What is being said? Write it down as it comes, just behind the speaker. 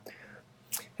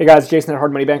Hey guys, Jason at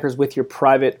Hard Money Bankers with your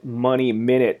Private Money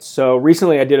Minute. So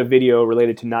recently I did a video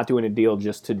related to not doing a deal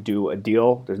just to do a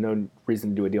deal. There's no reason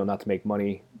to do a deal not to make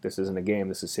money. This isn't a game,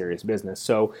 this is serious business.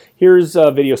 So here's a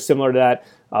video similar to that.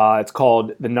 It's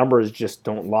called The Numbers Just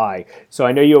Don't Lie. So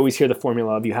I know you always hear the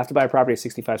formula of you have to buy a property at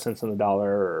 65 cents on the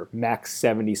dollar or max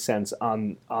 70 cents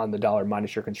on the dollar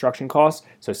minus your construction costs.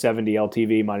 So 70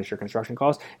 LTV minus your construction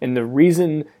costs. And the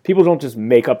reason people don't just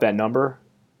make up that number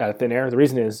out of thin air, the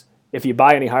reason is if you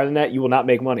buy any higher than that, you will not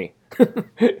make money.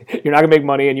 You're not going to make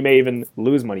money, and you may even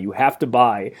lose money. You have to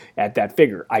buy at that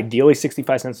figure. Ideally,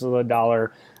 65 cents on the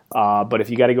dollar, but if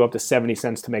you got to go up to 70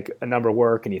 cents to make a number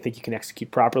work and you think you can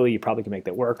execute properly, you probably can make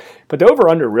that work. But the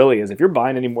over-under really is if you're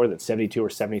buying any more than 72 or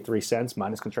 73 cents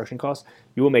minus construction costs,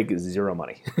 you will make zero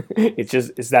money.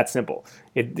 It's that simple.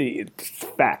 It's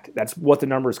fact. That's what the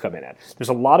numbers come in at. There's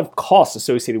a lot of costs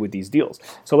associated with these deals.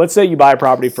 So let's say you buy a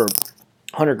property for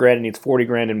 100 grand and needs 40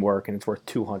 grand in work and it's worth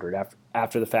 200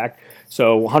 after the fact.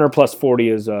 So 100 plus 40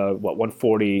 is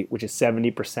 140, which is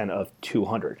 70% of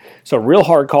 200. So real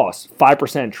hard costs,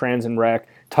 5% trans and rec,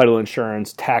 title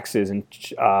insurance, taxes, and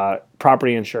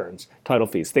property insurance, title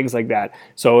fees, things like that.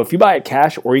 So if you buy it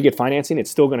cash or you get financing,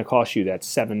 it's still going to cost you that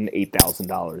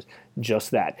 $7,000-8,000,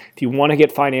 just that. If you want to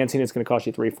get financing, it's going to cost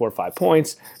you 3, 4, 5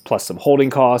 points plus some holding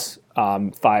costs,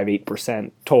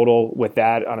 5-8% total with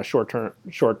that on a short-term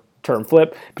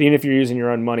flip. But even if you're using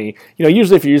your own money,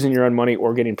 usually if you're using your own money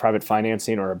or getting private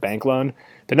financing or a bank loan,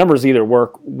 the numbers either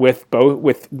work with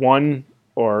one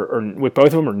or with both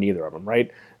of them or neither of them, right?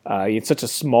 It's such a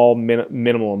small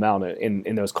minimal amount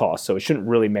in those costs, so it shouldn't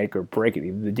really make or break it.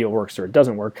 Either the deal works or it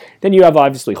doesn't work. Then you have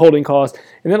obviously holding costs,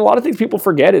 and then a lot of things people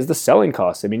forget is the selling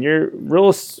costs. I mean,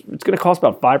 it's going to cost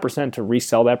about 5% to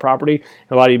resell that property.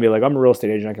 And a lot of you be like, I'm a real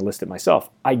estate agent, I can list it myself.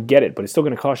 I get it, but it's still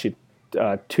going to cost you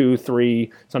 2,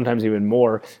 3, sometimes even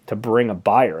more to bring a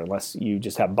buyer, unless you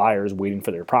just have buyers waiting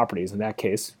for their properties. In that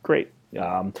case, great.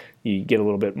 You get a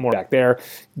little bit more back there.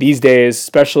 These days,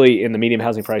 especially in the medium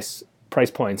housing price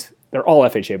points, they're all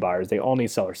FHA buyers. They all need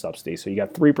seller subsidy. So you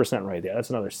got 3% right there. That's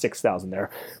another $6,000 there.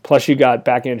 Plus you got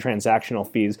back-end transactional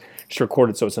fees just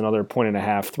recorded, so it's another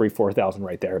 1.5, 3, 4,000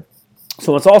 right there.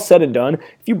 So when it's all said and done,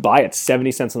 if you buy at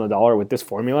 70 cents on the dollar with this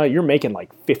formula, you're making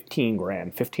like 15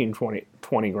 grand, 15,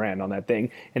 20 grand on that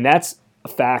thing. And that's a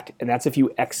fact, and that's if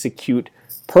you execute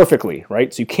perfectly,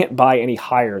 right? So you can't buy any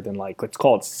higher than let's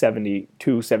call it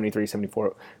 72, 73,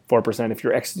 74% if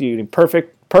you're executing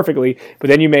perfectly, but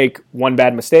then you make one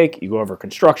bad mistake, you go over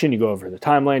construction, you go over the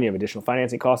timeline, you have additional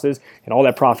financing costs, and all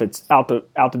that profit's out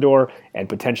the door, and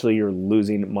potentially you're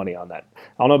losing money on that.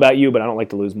 I don't know about you, but I don't like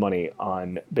to lose money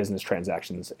on business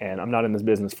transactions, and I'm not in this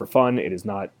business for fun. It is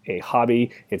not a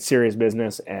hobby. It's serious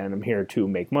business, and I'm here to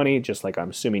make money, just like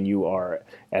I'm assuming you are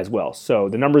as well. So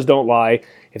the numbers don't lie.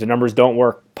 If the numbers don't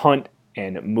work, punt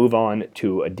and move on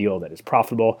to a deal that is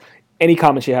profitable. Any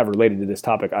comments you have related to this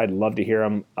topic, I'd love to hear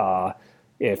them.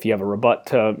 If you have a rebut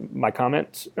to my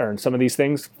comments or some of these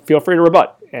things, feel free to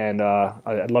rebut, and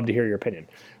I'd love to hear your opinion.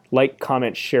 Like,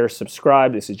 comment, share,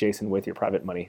 subscribe. This is Jason with your Private Money